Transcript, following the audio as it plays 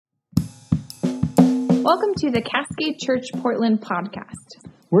Welcome to the Cascade Church Portland podcast.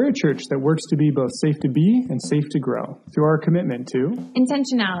 We're a church that works to be both safe to be and safe to grow through our commitment to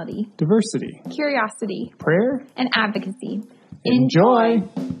Intentionality, diversity, curiosity, prayer, and advocacy. Enjoy!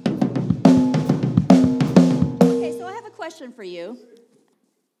 Okay, so I have a question for you.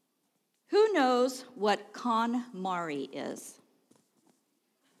 Who knows what KonMari is?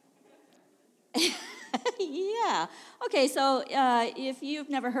 Yeah. Okay, so if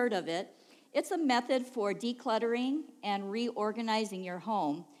you've never heard of it, it's a method for decluttering and reorganizing your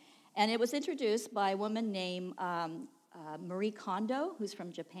home. And it was introduced by a woman named Marie Kondo, who's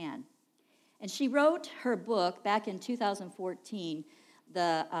from Japan. And she wrote her book back in 2014,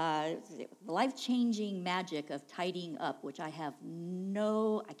 The Life-Changing Magic of Tidying Up, which I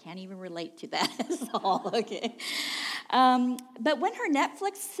can't even relate to that at all, okay? But when her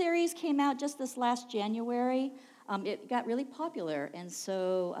Netflix series came out just this last January, it got really popular, and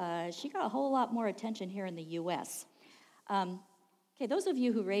so she got a whole lot more attention here in the U.S. Okay, those of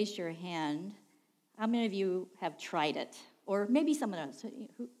you who raised your hand, how many of you have tried it? Or maybe someone else.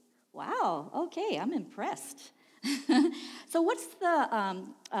 Wow, okay, I'm impressed. So what's the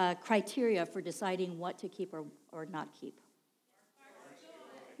criteria for deciding what to keep or not keep?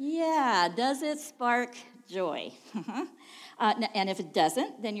 Yeah, does it spark joy? And if it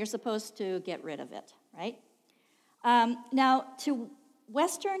doesn't, then you're supposed to get rid of it, right? Now, to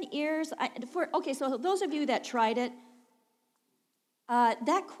Western ears, so those of you that tried it,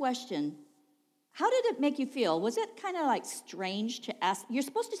 that question, how did it make you feel? Was it kind of like strange to ask? You're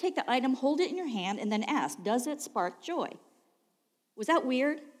supposed to take the item, hold it in your hand, and then ask, does it spark joy? Was that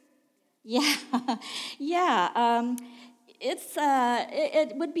weird? Yeah, yeah.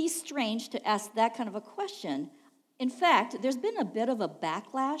 It would be strange to ask that kind of a question. In fact, there's been a bit of a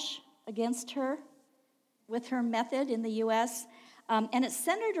backlash against her with her method in the U.S., and it's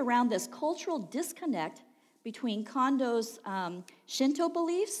centered around this cultural disconnect between Kondo's Shinto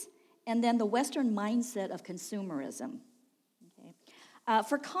beliefs and then the Western mindset of consumerism. Okay?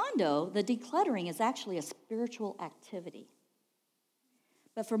 For Kondo, the decluttering is actually a spiritual activity.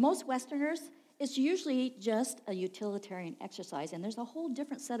 But for most Westerners, it's usually just a utilitarian exercise, and there's a whole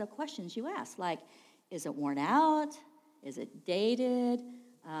different set of questions you ask, like, is it worn out? Is it dated?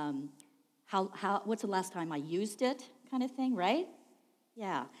 What's the last time I used it, kind of thing, right?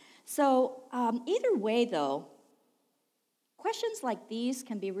 Yeah. So either way, though, questions like these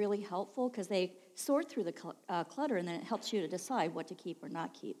can be really helpful because they sort through the clutter, and then it helps you to decide what to keep or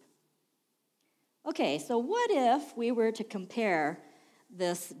not keep. Okay, so what if we were to compare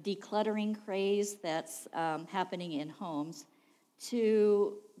this decluttering craze that's happening in homes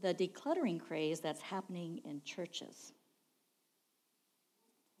to the decluttering craze that's happening in churches?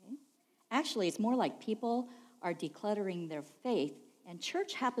 Okay. Actually, it's more like people are decluttering their faith, and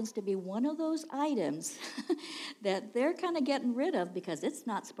church happens to be one of those items that they're kind of getting rid of because it's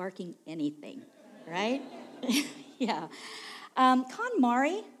not sparking anything, right? Yeah.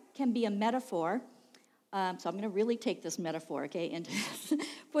 KonMari can be a metaphor. So I'm going to really take this metaphor, okay, into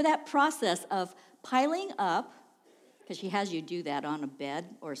for that process of piling up, because she has you do that on a bed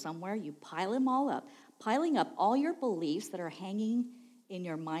or somewhere. You pile them all up, piling up all your beliefs that are hanging in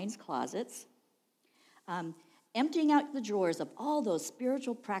your mind's closets, emptying out the drawers of all those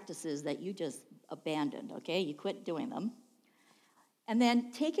spiritual practices that you just abandoned, okay? You quit doing them. And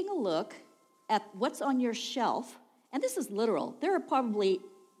then taking a look at what's on your shelf, and this is literal. There are probably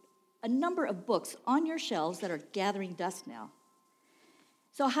a number of books on your shelves that are gathering dust now.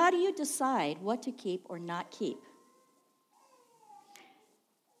 So how do you decide what to keep or not keep?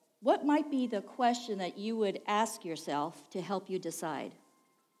 What might be the question that you would ask yourself to help you decide?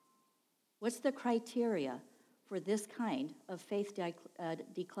 What's the criteria for this kind of faith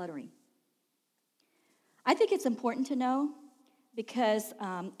decluttering? I think it's important to know because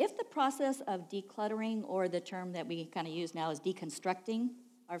if the process of decluttering, or the term that we kind of use now is deconstructing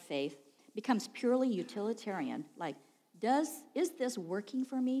our faith, becomes purely utilitarian, like, is this working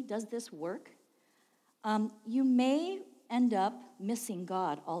for me? Does this work? You may end up missing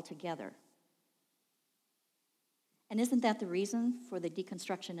God altogether. And isn't that the reason for the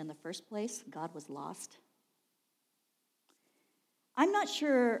deconstruction in the first place? God was lost. I'm not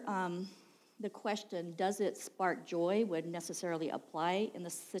sure the question, does it spark joy, would necessarily apply in the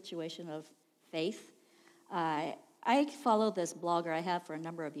situation of faith. I follow this blogger I have for a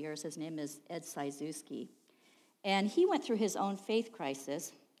number of years. His name is Ed Cyzewski. And he went through his own faith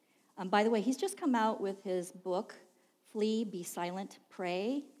crisis. By the way, he's just come out with his book, Flee, Be Silent,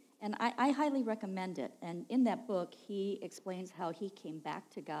 Pray. And I highly recommend it. And in that book, he explains how he came back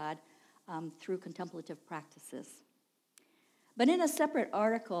to God through contemplative practices. But in a separate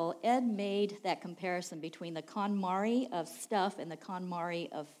article, Ed made that comparison between the KonMari of stuff and the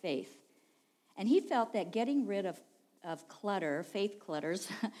KonMari of faith. And he felt that getting rid of clutter, faith clutters,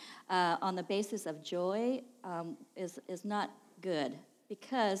 on the basis of joy is not good,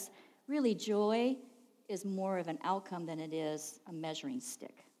 because really joy is more of an outcome than it is a measuring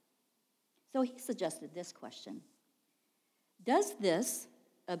stick. So he suggested this question: does this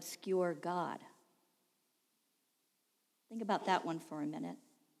obscure God? Think about that one for a minute.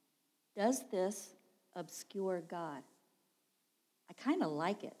 Does this obscure God? I kind of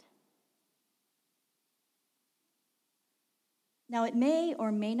like it. Now, it may or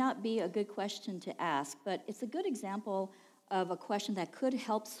may not be a good question to ask, but it's a good example of a question that could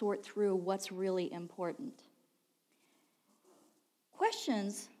help sort through what's really important.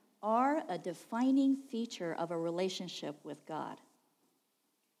 Questions are a defining feature of a relationship with God.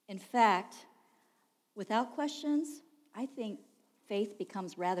 In fact, without questions, I think faith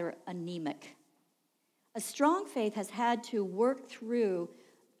becomes rather anemic. A strong faith has had to work through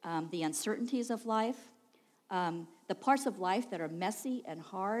the uncertainties of life, the parts of life that are messy and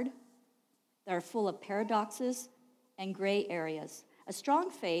hard, that are full of paradoxes and gray areas. A strong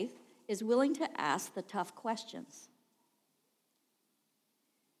faith is willing to ask the tough questions.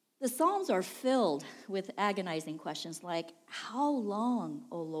 The Psalms are filled with agonizing questions like, how long,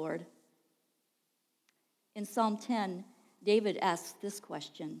 O Lord? In Psalm 10, David asks this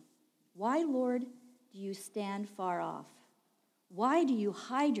question: why, Lord, do you stand far off? Why do you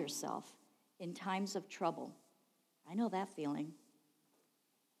hide yourself in times of trouble? I know that feeling.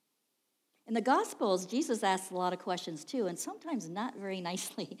 In the Gospels, Jesus asks a lot of questions too, and sometimes not very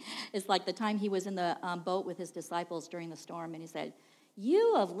nicely. It's like the time he was in the boat with his disciples during the storm, and he said,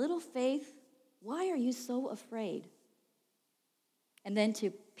 "You of little faith, why are you so afraid?" And then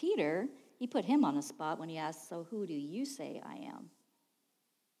to Peter, he put him on the spot when he asked, "So who do you say I am?"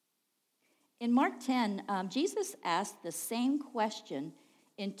 In Mark 10, Jesus asked the same question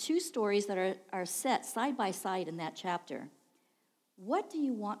in two stories that are set side by side in that chapter. What do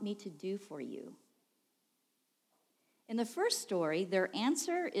you want me to do for you? In the first story, their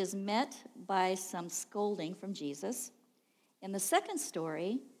answer is met by some scolding from Jesus. In the second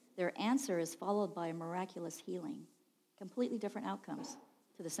story, their answer is followed by a miraculous healing. Completely different outcomes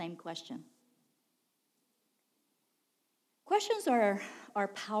to the same question. Questions are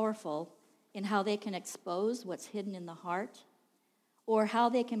powerful in how they can expose what's hidden in the heart, or how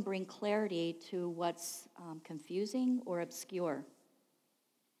they can bring clarity to what's confusing or obscure.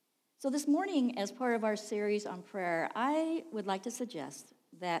 So this morning, as part of our series on prayer, I would like to suggest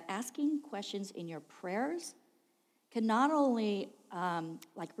that asking questions in your prayers can not only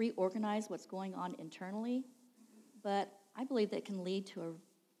reorganize what's going on internally, but I believe that can lead to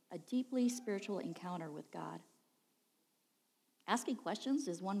a deeply spiritual encounter with God. Asking questions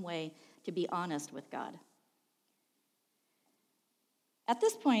is one way to be honest with God. At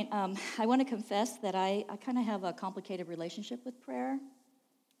this point, I want to confess that I kind of have a complicated relationship with prayer.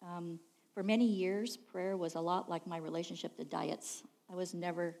 For many years, prayer was a lot like my relationship to diets. I was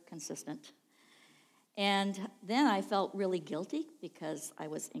never consistent. And then I felt really guilty because I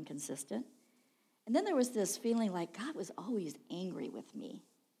was inconsistent. And then there was this feeling like God was always angry with me.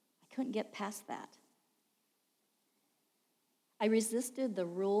 I couldn't get past that. I resisted the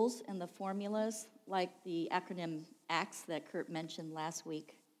rules and the formulas, like the acronym ACTS that Kurt mentioned last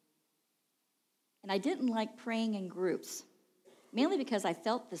week. And I didn't like praying in groups, mainly because I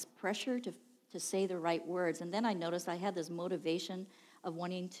felt this pressure to say the right words. And then I noticed I had this motivation of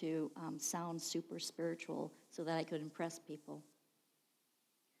wanting to sound super spiritual so that I could impress people.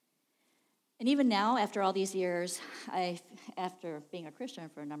 And even now, after all these years, after being a Christian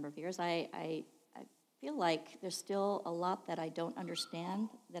for a number of years, I feel like there's still a lot that I don't understand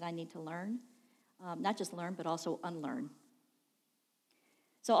that I need to learn. Not just learn, but also unlearn.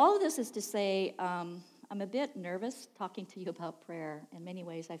 So all of this is to say, I'm a bit nervous talking to you about prayer. In many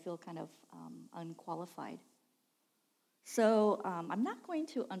ways, I feel kind of unqualified. So I'm not going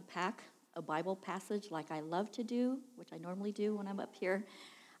to unpack a Bible passage like I love to do, which I normally do when I'm up here.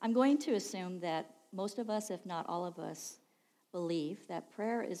 I'm going to assume that most of us, if not all of us, believe that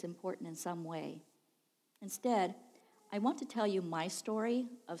prayer is important in some way. Instead, I want to tell you my story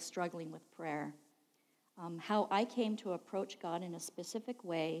of struggling with prayer, how I came to approach God in a specific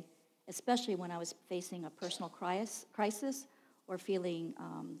way, especially when I was facing a personal crisis or feeling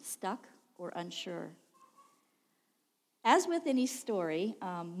stuck or unsure. As with any story,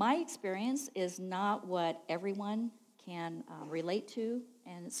 my experience is not what everyone can relate to,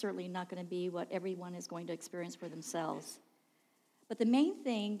 and it's certainly not going to be what everyone is going to experience for themselves. But the main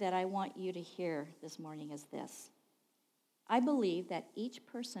thing that I want you to hear this morning is this: I believe that each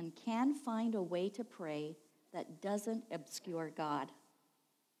person can find a way to pray that doesn't obscure God.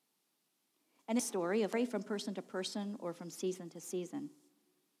 And a story of pray from person to person or from season to season.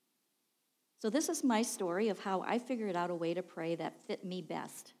 So this is my story of how I figured out a way to pray that fit me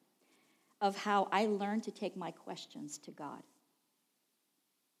best, of how I learned to take my questions to God.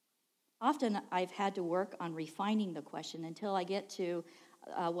 Often I've had to work on refining the question until I get to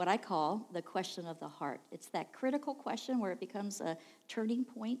what I call the question of the heart. It's that critical question where it becomes a turning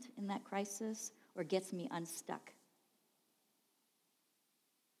point in that crisis or gets me unstuck.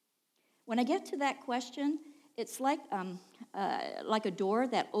 When I get to that question, it's like a door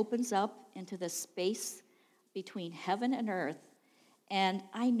that opens up into the space between heaven and earth, and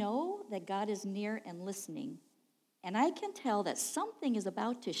I know that God is near and listening, and I can tell that something is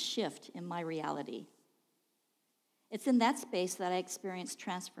about to shift in my reality. It's in that space that I experience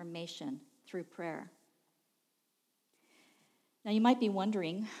transformation through prayer. Now, you might be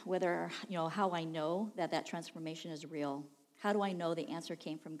wondering how I know that transformation is real. How do I know the answer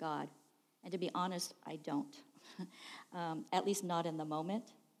came from God? And to be honest, I don't. At least not in the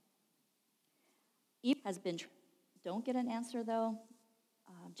moment. Don't get an answer though.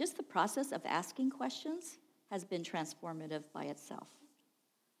 Just the process of asking questions has been transformative by itself.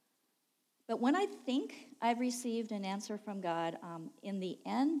 But when I think I've received an answer from God, in the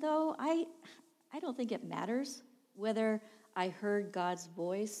end, though, I don't think it matters whether I heard God's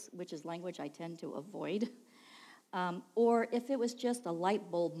voice, which is language I tend to avoid, or if it was just a light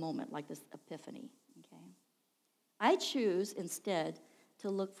bulb moment like this epiphany. Okay, I choose instead to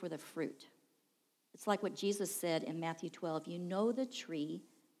look for the fruit. It's like what Jesus said in Matthew 12, you know the tree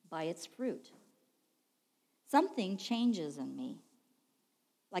by its fruit. Something changes in me,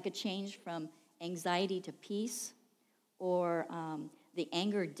 like a change from anxiety to peace, or the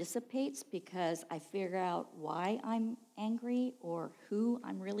anger dissipates because I figure out why I'm angry or who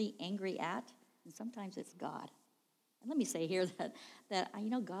I'm really angry at, and sometimes it's God. And let me say here that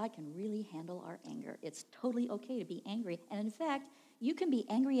God can really handle our anger. It's totally okay to be angry, and in fact, you can be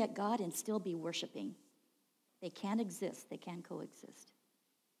angry at God and still be worshiping. They can exist. They can coexist.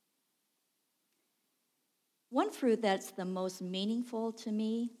 One fruit that's the most meaningful to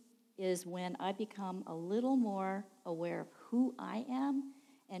me is when I become a little more aware of who I am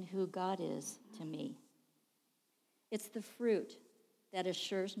and who God is to me. It's the fruit that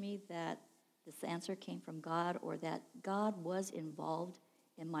assures me that this answer came from God or that God was involved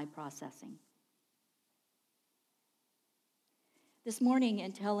in my processing. This morning,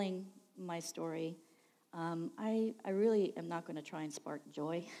 in telling my story, I really am not going to try and spark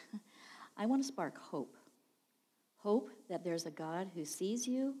joy. I want to spark hope. Hope that there's a God who sees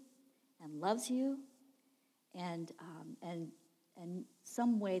you and loves you, and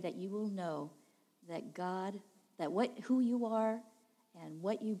some way that you will know that God, who you are and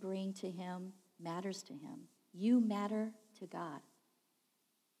what you bring to Him matters to Him. You matter to God.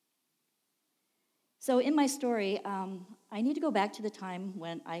 So in my story, I need to go back to the time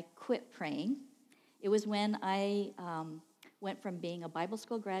when I quit praying. It was when I went from being a Bible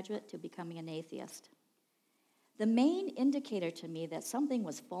school graduate to becoming an atheist. The main indicator to me that something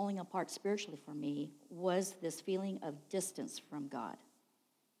was falling apart spiritually for me was this feeling of distance from God.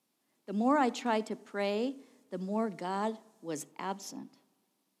 The more I tried to pray, the more God was absent.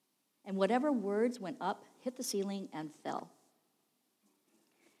 And whatever words went up hit the ceiling and fell.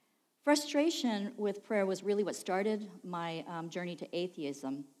 Frustration with prayer was really what started my journey to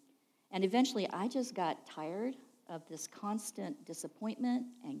atheism. And eventually I just got tired of this constant disappointment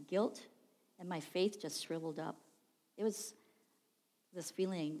and guilt, and my faith just shriveled up. It was this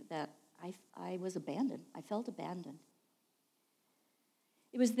feeling that I was abandoned. I felt abandoned.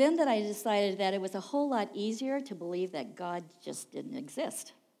 It was then that I decided that it was a whole lot easier to believe that God just didn't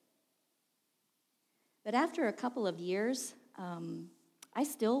exist. But after a couple of years, I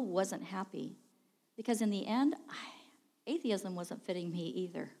still wasn't happy because in the end, atheism wasn't fitting me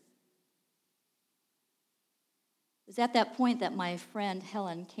either. It was at that point that my friend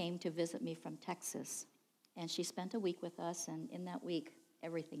Helen came to visit me from Texas, and she spent a week with us, and in that week,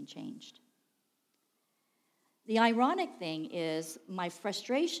 everything changed. The ironic thing is my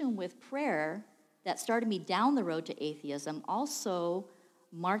frustration with prayer that started me down the road to atheism also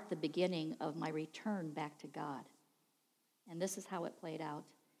marked the beginning of my return back to God. And this is how it played out.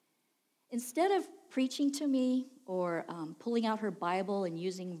 Instead of preaching to me or pulling out her Bible and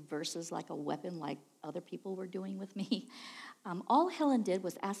using verses like a weapon like other people were doing with me, all Helen did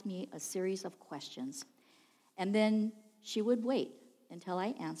was ask me a series of questions. And then she would wait until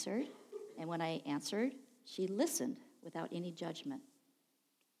I answered. And when I answered, she listened without any judgment.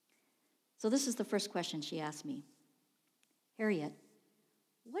 So this is the first question she asked me. Harriet,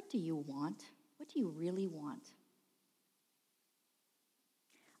 what do you want? What do you really want?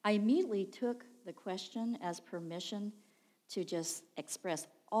 I immediately took the question as permission to just express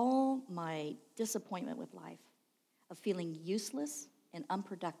all my disappointment with life, of feeling useless and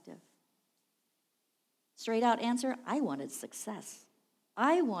unproductive. Straight out answer, I wanted success.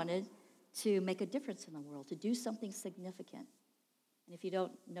 I wanted to make a difference in the world, to do something significant. And if you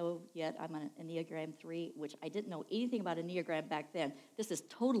don't know yet, I'm on Enneagram 3, which I didn't know anything about Enneagram back then. This is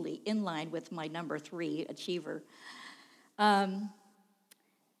totally in line with my number 3, achiever. That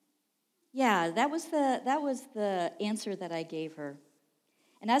was the answer that I gave her.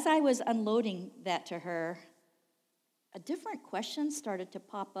 And as I was unloading that to her, a different question started to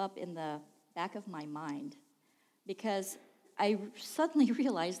pop up in the back of my mind, because I suddenly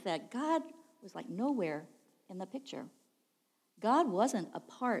realized that God was like nowhere in the picture. God wasn't a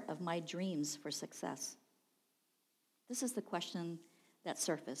part of my dreams for success. This is the question that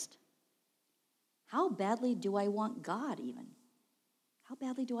surfaced. How badly do I want God even? How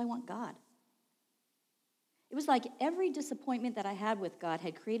badly do I want God? It was like every disappointment that I had with God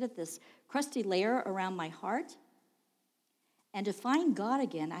had created this crusty layer around my heart. And to find God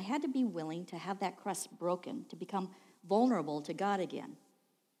again, I had to be willing to have that crust broken, to become vulnerable to God again.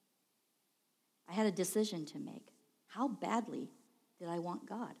 I had a decision to make. How badly did I want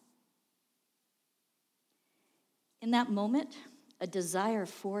God? In that moment, a desire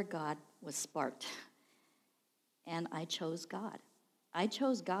for God was sparked, and I chose God. I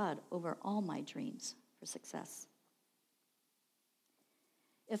chose God over all my dreams for success.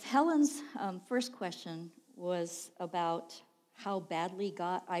 If Helen's first question was about how badly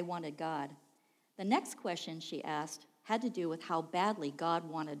I wanted God, the next question she asked had to do with how badly God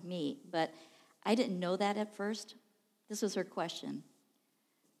wanted me, but I didn't know that at first. This was her question.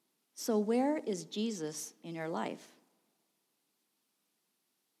 So where is Jesus in your life?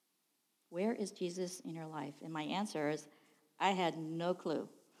 Where is Jesus in your life? And my answer is, I had no clue.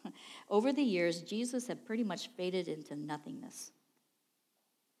 Over the years, Jesus had pretty much faded into nothingness.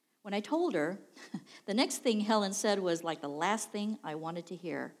 When I told her, the next thing Helen said was like the last thing I wanted to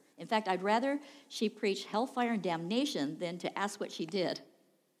hear. In fact, I'd rather she preached hellfire and damnation than to ask what she did.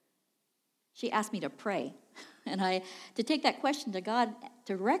 She asked me to pray, and to take that question to God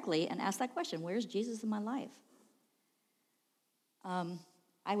directly and ask that question, where's Jesus in my life?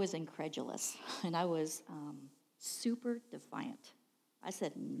 I was incredulous, and I was super defiant. I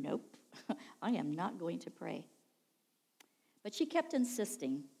said, nope, I am not going to pray. But she kept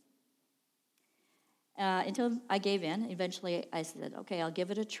insisting until I gave in. Eventually, I said, okay, I'll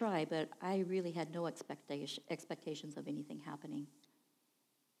give it a try, but I really had no expectations of anything happening.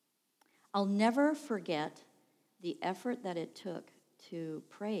 I'll never forget the effort that it took to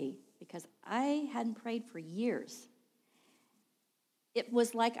pray, because I hadn't prayed for years. It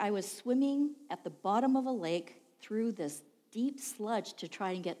was like I was swimming at the bottom of a lake through this deep sludge to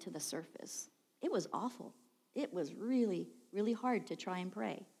try and get to the surface. It was awful. It was really, really hard to try and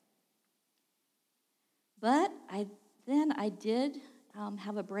pray. But I did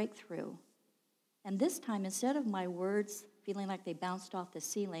have a breakthrough. And this time, instead of my words feeling like they bounced off the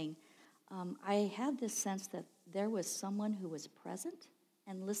ceiling, I had this sense that there was someone who was present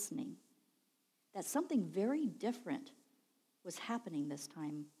and listening, that something very different was happening this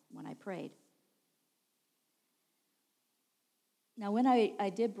time when I prayed. Now, when I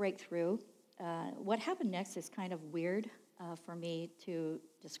did break through, what happened next is kind of weird for me to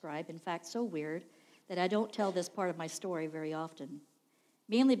describe. In fact, so weird that I don't tell this part of my story very often,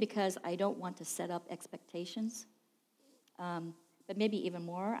 mainly because I don't want to set up expectations. But maybe even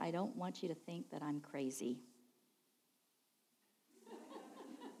more, I don't want you to think that I'm crazy.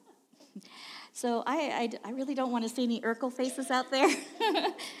 So I really don't want to see any Urkel faces out there.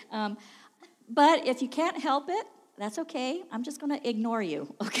 But if you can't help it, that's okay. I'm just going to ignore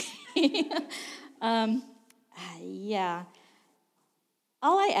you, okay? Yeah.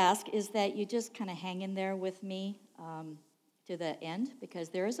 All I ask is that you just kind of hang in there with me to the end, because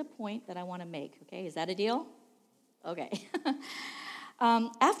there is a point that I want to make, okay? Is that a deal? Okay.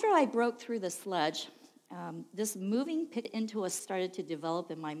 After I broke through the sludge, this moving picture started to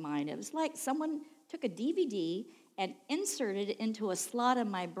develop in my mind. It was like someone took a DVD and inserted it into a slot in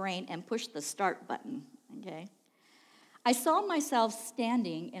my brain and pushed the start button, okay? I saw myself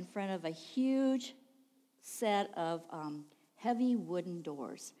standing in front of a huge set of heavy wooden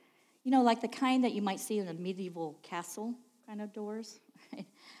doors. You know, like the kind that you might see in a medieval castle kind of doors.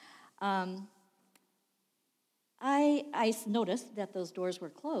 I noticed that those doors were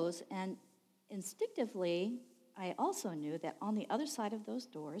closed, and instinctively, I also knew that on the other side of those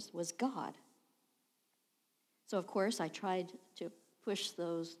doors was God. So, of course, I tried to push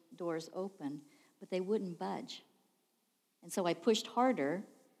those doors open, but they wouldn't budge. And so I pushed harder,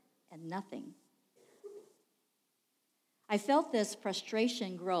 and nothing. I felt this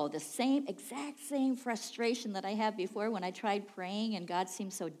frustration grow, the exact same frustration that I had before when I tried praying and God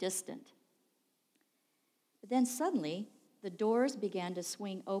seemed so distant. But then suddenly, the doors began to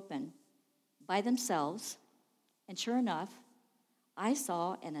swing open by themselves, and sure enough, I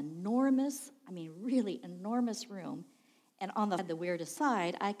saw an enormous, really enormous room, and on the weirdest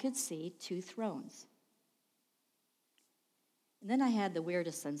side, I could see 2 thrones. And then I had the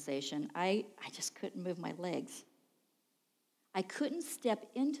weirdest sensation. I just couldn't move my legs. I couldn't step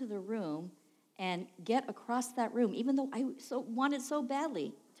into the room and get across that room, even though I wanted so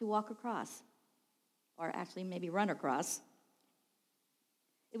badly to walk across, or actually maybe run across.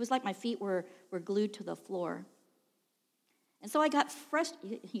 It was like my feet were glued to the floor. And so I got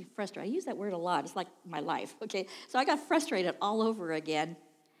frustrated. I use that word a lot. It's like my life, okay? So I got frustrated all over again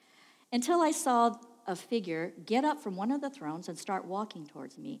until I saw a figure get up from one of the thrones and start walking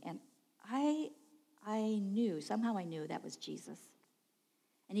towards me. And somehow I knew that was Jesus.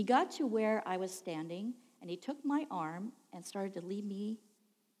 And he got to where I was standing, and he took my arm and started to lead me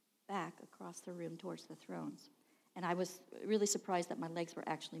back across the room towards the thrones. And I was really surprised that my legs were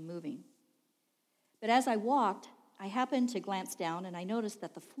actually moving. But as I walked, I happened to glance down, and I noticed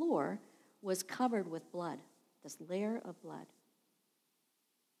that the floor was covered with blood, this layer of blood.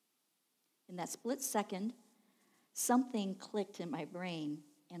 In that split second, something clicked in my brain,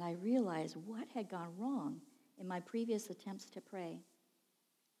 and I realized what had gone wrong in my previous attempts to pray.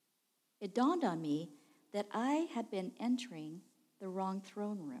 It dawned on me that I had been entering the wrong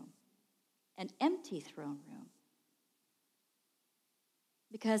throne room, an empty throne room,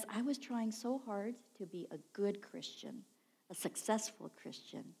 because I was trying so hard to be a good Christian, a successful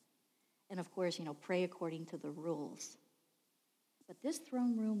Christian, and of course, pray according to the rules. But this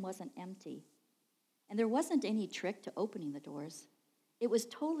throne room wasn't empty, and there wasn't any trick to opening the doors. It was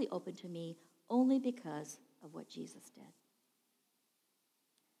totally open to me only because of what Jesus did.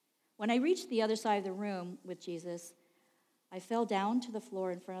 When I reached the other side of the room with Jesus, I fell down to the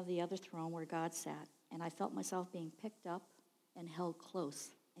floor in front of the other throne where God sat, and I felt myself being picked up and held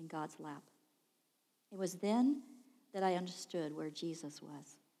close in God's lap. It was then that I understood where Jesus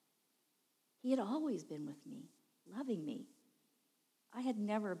was. He had always been with me, loving me. I had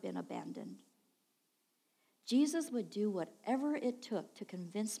never been abandoned. Jesus would do whatever it took to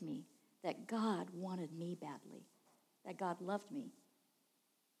convince me that God wanted me badly, that God loved me.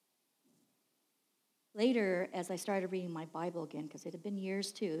 Later, as I started reading my Bible again, because it had been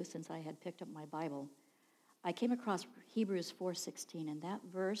years too since I had picked up my Bible, I came across Hebrews 4:16, and that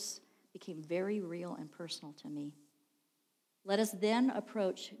verse became very real and personal to me. Let us then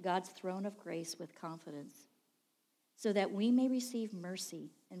approach God's throne of grace with confidence, so that we may receive mercy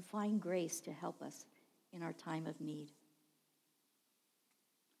and find grace to help us in our time of need.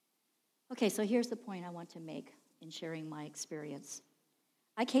 Okay, so here's the point I want to make in sharing my experience.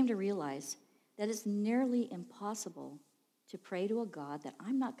 I came to realize that it's nearly impossible to pray to a God that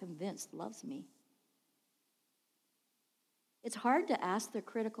I'm not convinced loves me. It's hard to ask the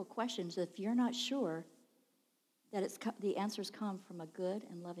critical questions if you're not sure that the answers come from a good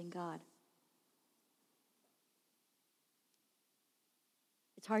and loving God.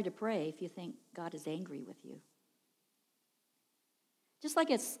 It's hard to pray if you think God is angry with you. Just like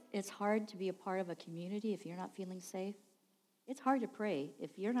it's hard to be a part of a community if you're not feeling safe, it's hard to pray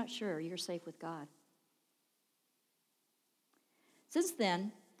if you're not sure you're safe with God. Since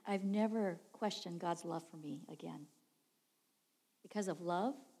then, I've never questioned God's love for me again. Because of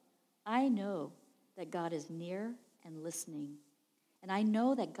love, I know that God is near and listening. And I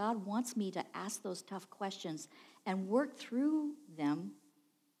know that God wants me to ask those tough questions and work through them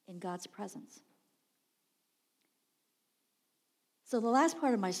in God's presence. So the last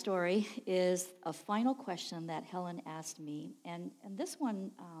part of my story is a final question that Helen asked me, and this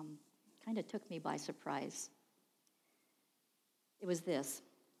one kind of took me by surprise. It was this: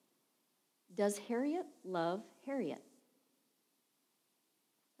 does Harriet love Harriet?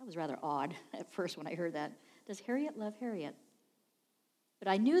 That was rather odd at first when I heard that. Does Harriet love Harriet? But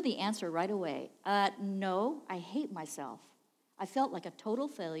I knew the answer right away. No, I hate myself. I felt like a total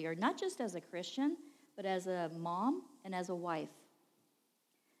failure, not just as a Christian, but as a mom and as a wife.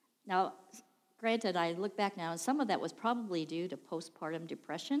 Now, granted, I look back now, and some of that was probably due to postpartum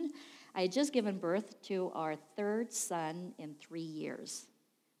depression. I had just given birth to our third son in 3 years.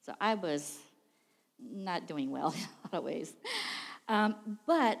 So I was not doing well in a lot of ways.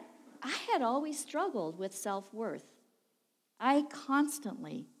 But I had always struggled with self-worth. I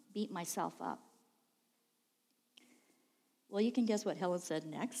constantly beat myself up. Well, you can guess what Helen said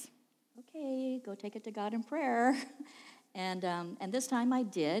next. Okay, go take it to God in prayer. And this time I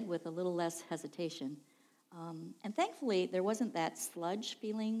did with a little less hesitation. And thankfully, there wasn't that sludge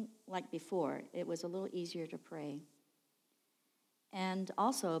feeling like before. It was a little easier to pray. And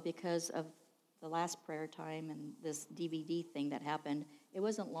also because of the last prayer time and this DVD thing that happened, it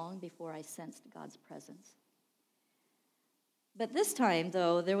wasn't long before I sensed God's presence. But this time,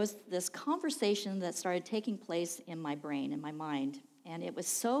 though, there was this conversation that started taking place in my brain, in my mind, and it was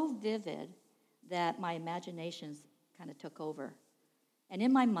so vivid that my imaginations kind of took over. And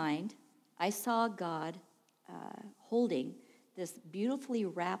in my mind, I saw God holding this beautifully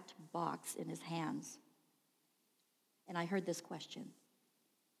wrapped box in his hands. And I heard this question: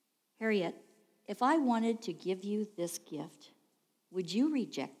 Harriet, if I wanted to give you this gift, would you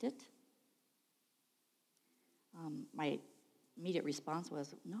reject it? My immediate response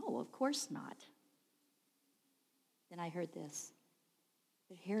was, no, of course not. Then I heard this: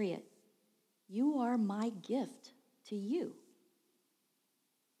 but Harriet, you are my gift to you.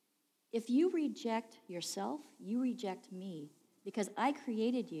 If you reject yourself, you reject me, because I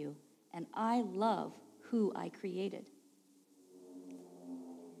created you and I love who I created.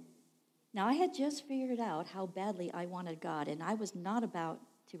 Now, I had just figured out how badly I wanted God, and I was not about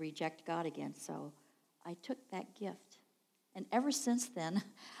to reject God again, so I took that gift. And ever since then,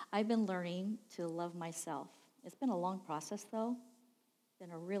 I've been learning to love myself. It's been a long process, though. It's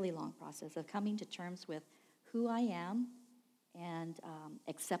been a really long process of coming to terms with who I am and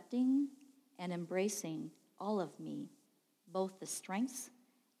accepting and embracing all of me, both the strengths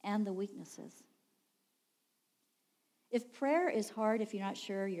and the weaknesses. If prayer is hard if you're not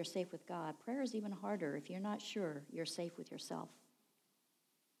sure you're safe with God, prayer is even harder if you're not sure you're safe with yourself.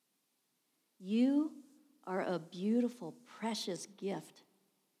 You are a beautiful, precious gift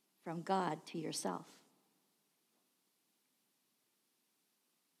from God to yourself.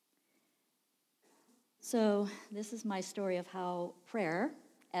 So this is my story of how prayer,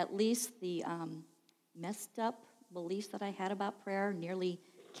 at least the messed up beliefs that I had about prayer, nearly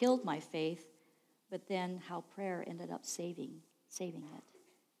killed my faith, but then how prayer ended up saving it.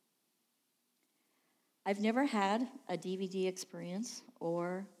 I've never had a DVD experience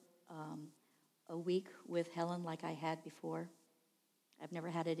or a week with Helen like I had before. I've never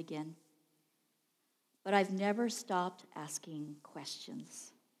had it again. But I've never stopped asking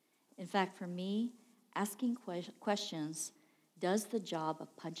questions. In fact, for me, asking questions does the job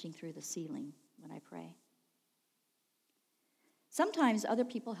of punching through the ceiling when I pray. Sometimes other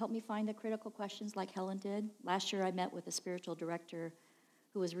people help me find the critical questions like Helen did. Last year I met with a spiritual director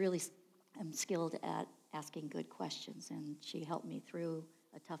who was really skilled at asking good questions, and she helped me through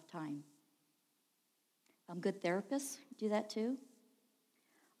a tough time. Good therapists do that too.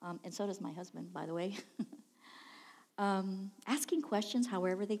 And so does my husband, by the way. Asking questions,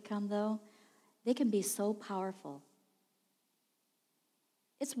 however they come, though, they can be so powerful.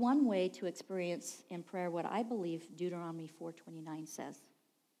 It's one way to experience in prayer what I believe Deuteronomy 4:29 says.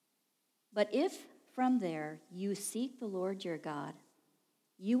 But if from there you seek the Lord your God,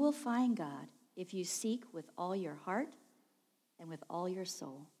 you will find God if you seek with all your heart and with all your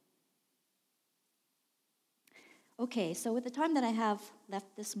soul. Okay, so with the time that I have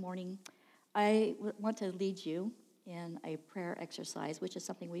left this morning, I want to lead you in a prayer exercise, which is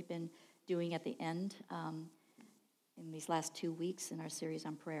something we've been doing at the end in these last 2 weeks in our series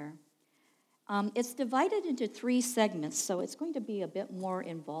on prayer. It's divided into 3 segments, so it's going to be a bit more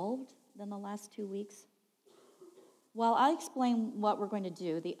involved than the last 2 weeks. While I explain what we're going to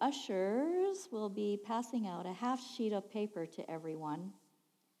do, the ushers will be passing out a half sheet of paper to everyone.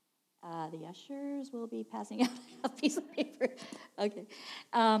 The ushers will be passing out a piece of paper. Okay.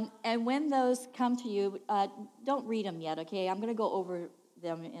 And when those come to you, don't read them yet, okay? I'm going to go over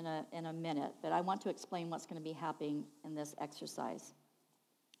them in a minute, but I want to explain what's going to be happening in this exercise.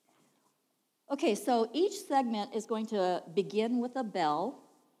 Okay, so each segment is going to begin with a bell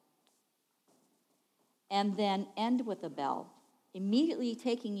and then end with a bell, immediately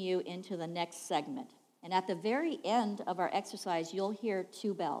taking you into the next segment. And at the very end of our exercise, you'll hear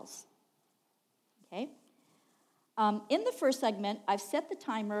 2 bells. Okay? In the first segment, I've set the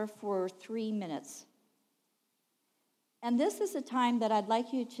timer for 3 minutes. And this is a time that I'd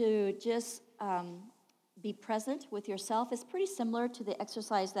like you to just be present with yourself. It's pretty similar to the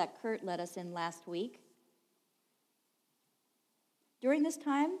exercise that Kurt led us in last week. During this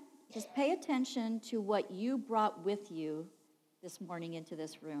time, just pay attention to what you brought with you this morning into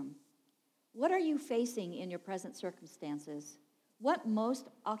this room. What are you facing in your present circumstances? What most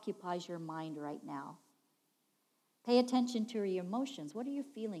occupies your mind right now? Pay attention to your emotions. What are you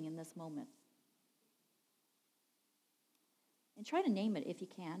feeling in this moment? And try to name it if you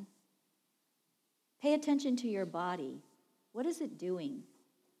can. Pay attention to your body. What is it doing?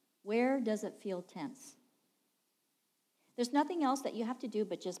 Where does it feel tense? There's nothing else that you have to do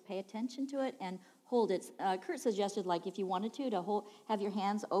but just pay attention to it and hold it. Kurt suggested, like, if you wanted to have your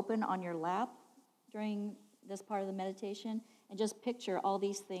hands open on your lap during this part of the meditation and just picture all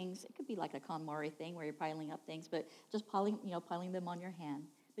these things. It could be like a KonMari thing where you're piling up things, but just piling them on your hand.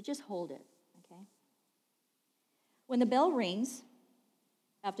 But just hold it, okay? When the bell rings,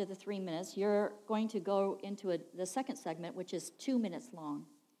 after the 3 minutes, you're going to go into the second segment, which is 2 minutes long.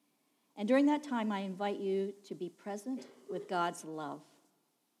 And during that time, I invite you to be present with God's love,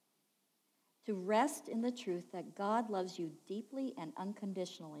 to rest in the truth that God loves you deeply and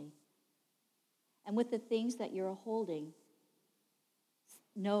unconditionally. And with the things that you're holding,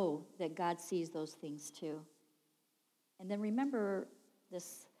 know that God sees those things too. And then remember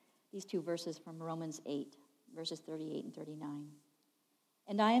these two verses from Romans 8, verses 38 and 39.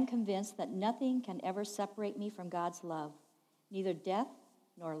 And I am convinced that nothing can ever separate me from God's love, neither death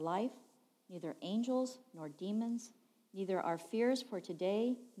nor life, neither angels nor demons, neither our fears for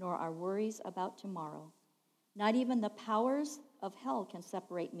today nor our worries about tomorrow. Not even the powers of hell can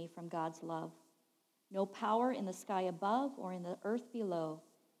separate me from God's love. No power in the sky above or in the earth below.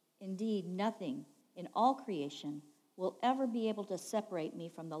 Indeed, nothing in all creation will ever be able to separate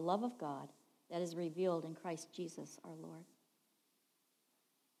me from the love of God that is revealed in Christ Jesus our Lord.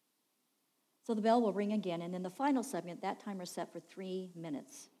 So the bell will ring again, and in the final segment, that timer is set for 3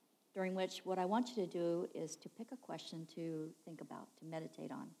 minutes, during which what I want you to do is to pick a question to think about, to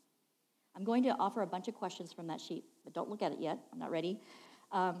meditate on. I'm going to offer a bunch of questions from that sheet, but don't look at it yet. I'm not ready.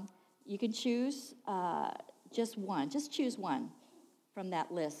 You can choose just one. Just choose one from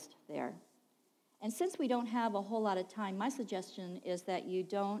that list there. And since we don't have a whole lot of time, my suggestion is that you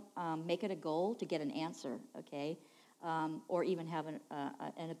don't make it a goal to get an answer, okay, or even have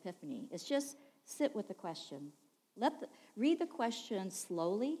an epiphany. It's just sit with the question. Read the question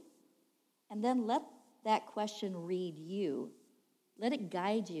slowly, and then let that question read you. Let it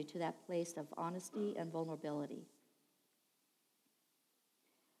guide you to that place of honesty and vulnerability.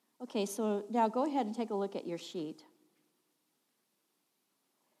 Okay, so now go ahead and take a look at your sheet.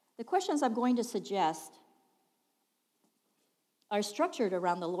 The questions I'm going to suggest are structured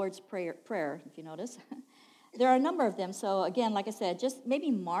around the Lord's Prayer, if you notice. There are a number of them, so again, like I said, just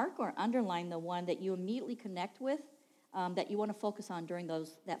maybe mark or underline the one that you immediately connect with, that you want to focus on during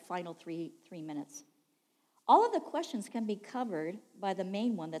that final three minutes. All of the questions can be covered by the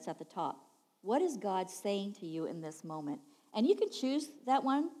main one that's at the top. What is God saying to you in this moment? And you can choose that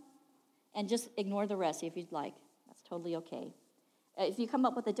one and just ignore the rest if you'd like. That's totally okay. If you come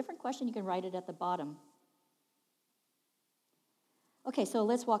up with a different question, you can write it at the bottom. Okay, so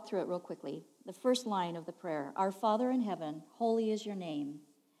let's walk through it real quickly. The first line of the prayer, Our Father in heaven, holy is your name.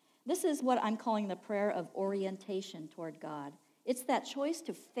 This is what I'm calling the prayer of orientation toward God. It's that choice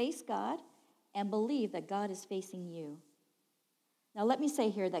to face God and believe that God is facing you. Now let me say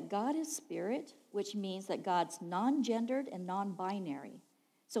here that God is spirit, which means that God's non-gendered and non-binary.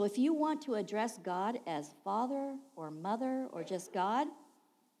 So if you want to address God as Father or Mother or just God,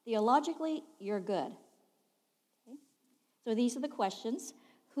 theologically, you're good. Okay? So these are the questions.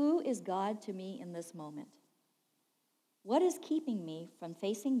 Who is God to me in this moment? What is keeping me from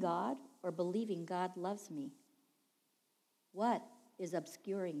facing God or believing God loves me? What is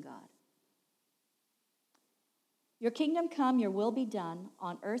obscuring God? Your kingdom come, your will be done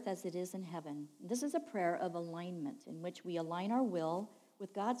on earth as it is in heaven. This is a prayer of alignment in which we align our will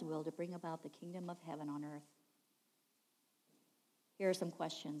with God's will to bring about the kingdom of heaven on earth. Here are some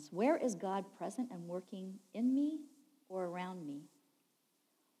questions. Where is God present and working in me or around me?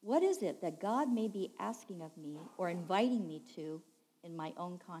 What is it that God may be asking of me or inviting me to in my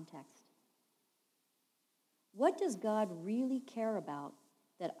own context? What does God really care about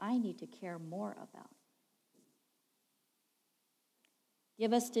that I need to care more about?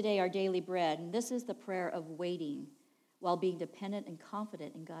 Give us today our daily bread, and this is the prayer of waiting while being dependent and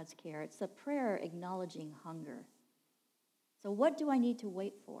confident in God's care. It's a prayer acknowledging hunger. So what do I need to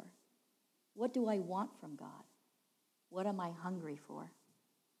wait for? What do I want from God? What am I hungry for?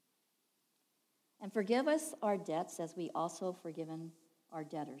 And forgive us our debts as we also forgiven our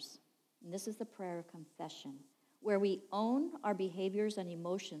debtors. And this is the prayer of confession, where we own our behaviors and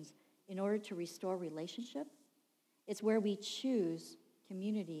emotions in order to restore relationship. It's where we choose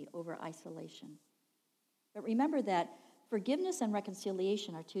community over isolation. But remember that forgiveness and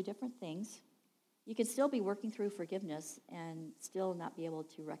reconciliation are two different things. You can still be working through forgiveness and still not be able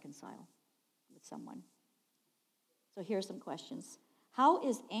to reconcile with someone. So here are some questions. How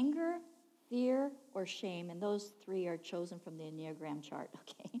is anger, fear, or shame, and those three are chosen from the Enneagram chart,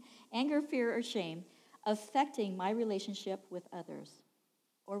 okay? Anger, fear, or shame affecting my relationship with others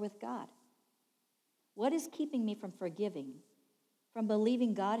or with God? What is keeping me from forgiving, from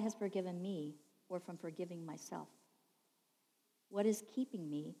believing God has forgiven me, or from forgiving myself? What is keeping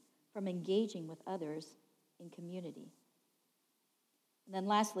me from engaging with others in community? And then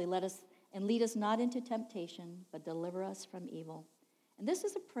lastly, lead us not into temptation, but deliver us from evil. And this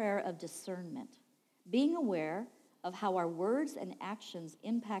is a prayer of discernment, being aware of how our words and actions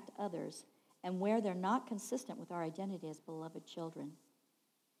impact others and where they're not consistent with our identity as beloved children.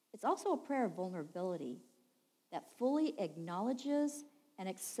 It's also a prayer of vulnerability that fully acknowledges and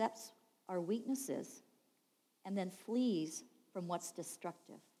accepts our weaknesses and then flees from what's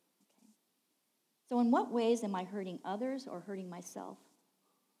destructive. Okay? So in what ways am I hurting others or hurting myself?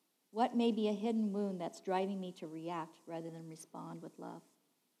 What may be a hidden wound that's driving me to react rather than respond with love?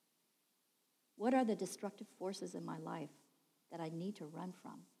 What are the destructive forces in my life that I need to run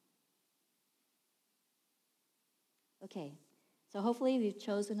from? Okay, so hopefully you've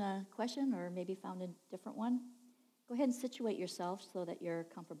chosen a question or maybe found a different one. Go ahead and situate yourself so that you're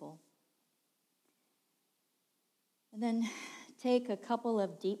comfortable. And then take a couple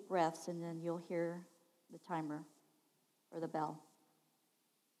of deep breaths, and then you'll hear the timer or the bell.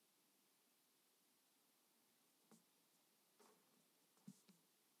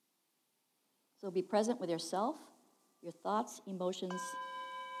 So be present with yourself, your thoughts, emotions,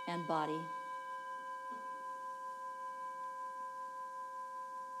 and body.